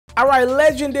All right,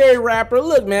 legendary rapper.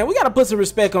 Look, man, we got to put some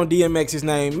respect on DMX's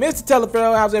name. Mr.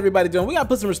 TALIAFERRO, how's everybody doing? We got to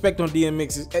put some respect on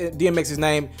DMX's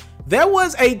name. There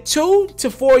was a 2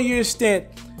 to 4 year stint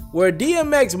where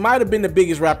DMX might have been the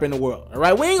biggest rapper in the world. All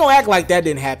right, we ain't gonna act like that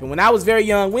didn't happen. When I was very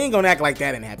young, we ain't gonna act like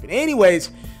that didn't happen.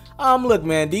 Anyways, look,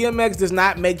 man, DMX does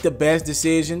not make the best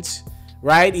decisions,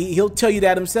 right? He'll tell you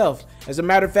that himself. As a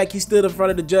matter of fact, he stood in front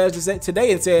of the judge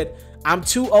today and said, I'm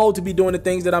too old to be doing the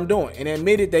things that I'm doing, and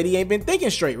admitted that he ain't been thinking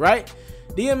straight, right?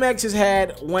 DMX has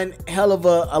had one hell of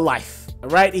a life, all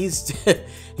right? He's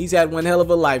had one hell of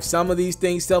a life. Some of these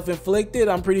things self-inflicted.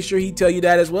 I'm pretty sure he'd tell you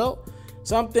that as well.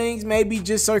 Some things maybe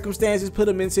just circumstances put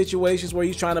him in situations where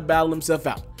he's trying to battle himself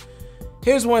out.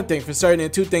 Here's one thing for certain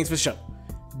and two things for sure.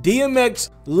 DMX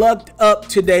lucked up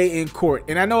today in court,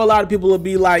 and I know a lot of people will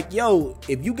be like, yo,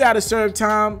 if you gotta serve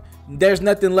time, there's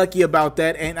nothing lucky about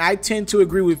that, and I tend to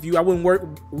agree with you. I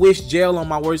wouldn't wish jail on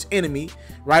my worst enemy,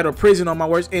 right, or prison on my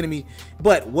worst enemy.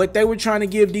 But what they were trying to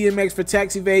give DMX for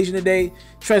tax evasion today,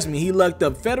 trust me, he lucked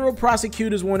up. Federal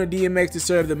prosecutors wanted DMX to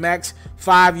serve the max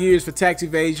 5 years for tax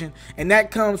evasion, and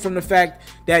that comes from the fact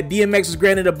that DMX was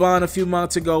granted a bond a few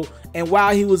months ago, and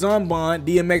while he was on bond,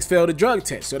 DMX failed a drug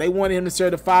test, so they wanted him to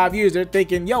serve the 5 years. They're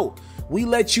thinking, yo, we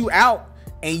let you out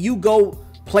and you go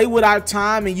play with our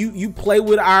time, and you play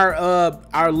with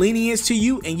our lenience to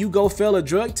you, and you go fail a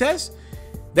drug test.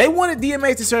 They wanted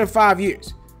DMX to serve 5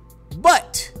 years,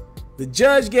 but the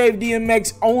judge gave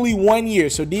DMX only 1 year,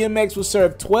 so DMX will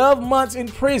serve 12 months in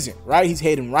prison, right? He's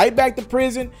heading right back to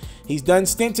prison. He's done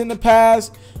stints in the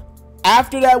past.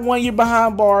 After that 1 year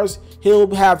behind bars,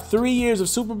 he'll have 3 years of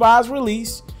supervised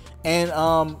release, and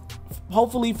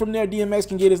hopefully from there DMX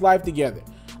can get his life together.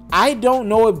 I don't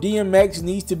know if DMX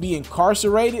needs to be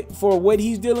incarcerated for what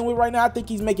he's dealing with right now. I think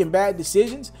he's making bad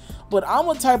decisions, but I'm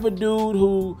a type of dude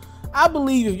who, I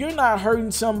believe if you're not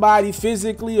hurting somebody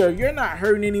physically or you're not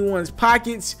hurting anyone's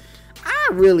pockets, I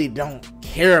really don't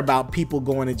care about people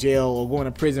going to jail or going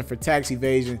to prison for tax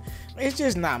evasion. It's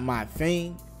just not my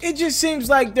thing. It just seems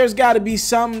like there's got to be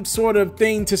some sort of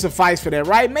thing to suffice for that,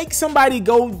 right? Make somebody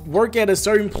go work at a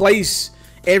certain place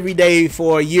every day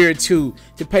for a year or two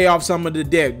to pay off some of the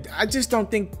debt. I just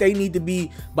don't think they need to be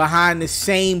behind the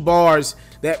same bars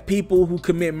that people who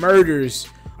commit murders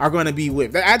are going to be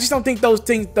with. I just don't think those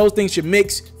things should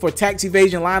mix for tax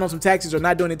evasion, lying on some taxes, or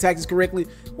not doing the taxes correctly,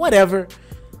 whatever.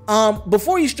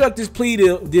 Before he struck this plea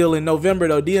deal in November,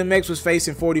 though, DMX was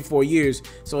facing 44 years.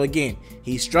 So again,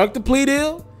 he struck the plea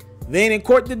deal. Then in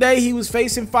court today, he was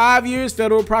facing 5 years.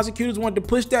 Federal prosecutors wanted to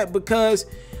push that because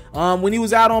when he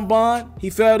was out on bond, he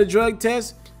failed a drug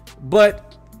test.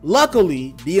 But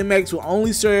luckily, DMX will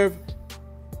only serve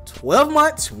 12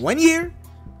 months, 1 year.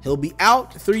 He'll be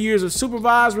out, 3 years of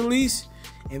supervised release,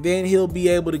 and then he'll be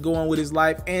able to go on with his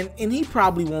life. And he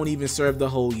probably won't even serve the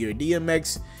whole year.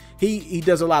 DMX, he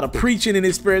does a lot of preaching in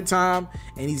his spare time,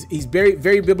 and he's very,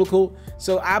 very biblical.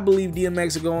 So I believe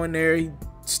DMX will go in there, he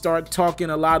start talking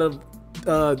a lot of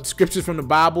scriptures from the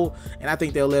Bible, and I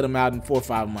think they'll let him out in 4 or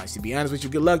 5 months. To be honest with you,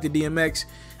 good luck to DMX.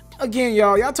 Again,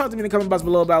 y'all talk to me in the comment box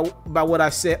below about what I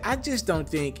said. I just don't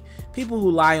think people who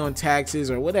lie on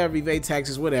taxes or whatever, evade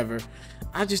taxes, whatever,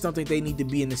 I just don't think they need to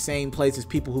be in the same place as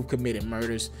people who've committed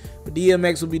murders. But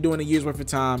DMX will be doing a year's worth of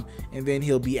time, and then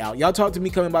he'll be out. Y'all talk to me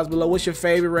in the comment box below. What's your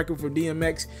favorite record for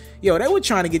DMX? Yo, they were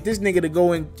trying to get this nigga to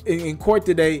go in court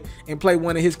today and play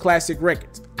one of his classic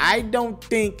records. I don't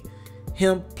think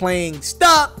him playing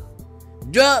Stop,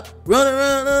 Drop, Run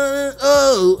Around,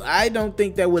 oh, I don't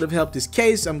think that would have helped his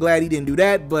case. I'm glad he didn't do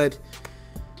that, but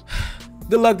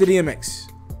good luck to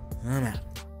DMX. I'm out.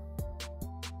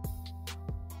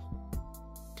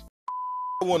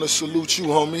 I want to salute you,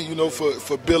 homie, you know,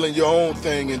 for building your own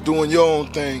thing and doing your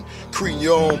own thing, creating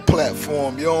your own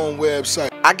platform, your own website.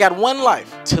 I got one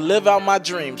life to live out my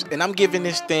dreams, and I'm giving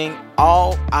this thing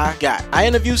all I got. I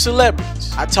interview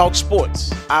celebrities. I talk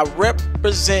sports. I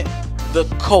represent the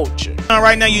culture.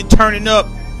 Right now you're turning up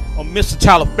on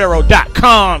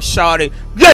MrTaliaferro.com, shawty.